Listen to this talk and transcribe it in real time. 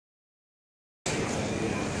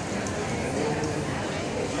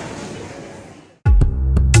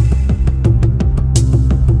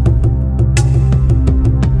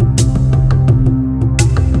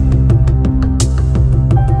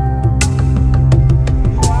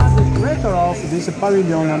this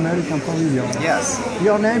pavilion, American pavilion. Yes.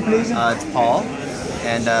 Your name, please? It's Paul,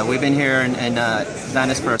 and we've been here in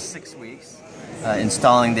Venice for 6 weeks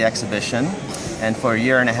installing the exhibition. And for a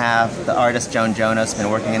year and a half, the artist Joan Jonas has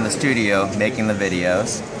been working in the studio making the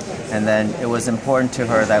videos. And then it was important to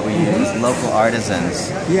her that we use local artisans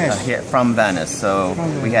here from Venice. So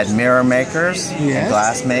we had mirror makers, and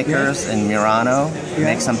glass makers in Murano,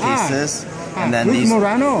 make some pieces. And then with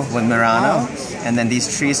Murano? With Murano. And then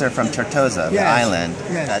these trees are from Tortosa, the island,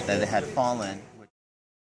 that they had fallen.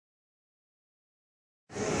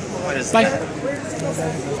 What is that?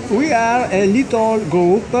 We are a little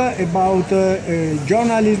group about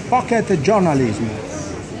journalism, pocket journalism.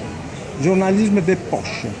 Journalism de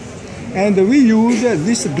poche. And we use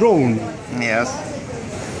this drone. Yes.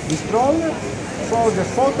 This drone for the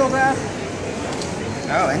photograph,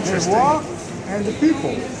 the work, and the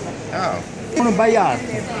people. Oh. Drone by art.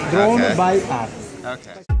 Drone by art.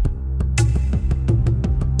 Okay.